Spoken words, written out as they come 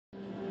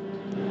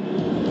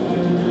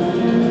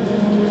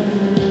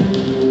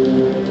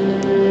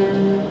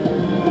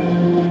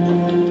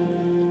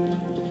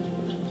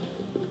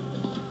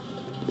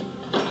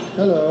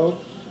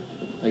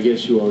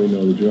you already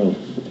know the drill.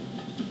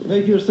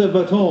 Make yourself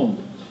at home.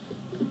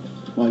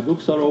 My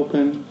books are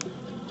open.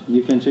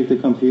 You can check the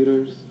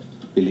computers.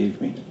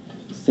 Believe me,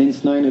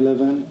 since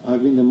 9/11,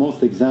 I've been the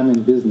most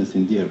examined business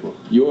in Dearborn.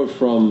 You're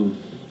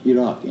from...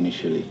 Iraq,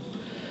 initially.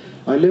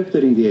 I left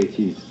there in the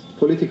 80s.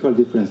 Political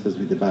differences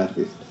with the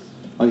Baathists.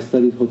 I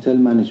studied hotel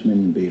management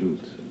in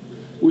Beirut.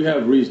 We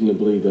have reason to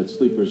believe that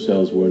sleeper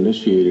cells were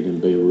initiated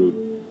in Beirut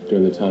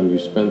during the time you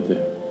spent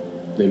there.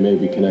 They may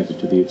be connected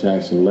to the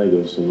attacks in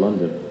Lagos and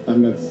London.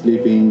 I'm not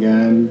sleeping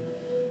and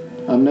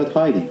I'm not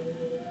hiding.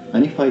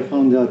 And if I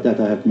found out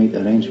that I have made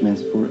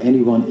arrangements for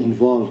anyone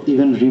involved,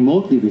 even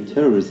remotely with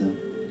terrorism,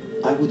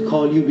 I would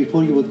call you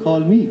before you would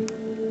call me.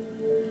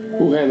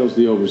 Who handles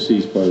the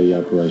overseas part of the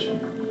operation?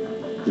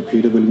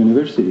 Reputable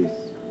universities.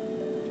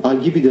 I'll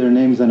give you their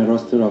names and a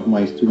roster of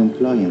my student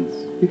clients.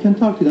 You can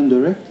talk to them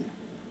directly.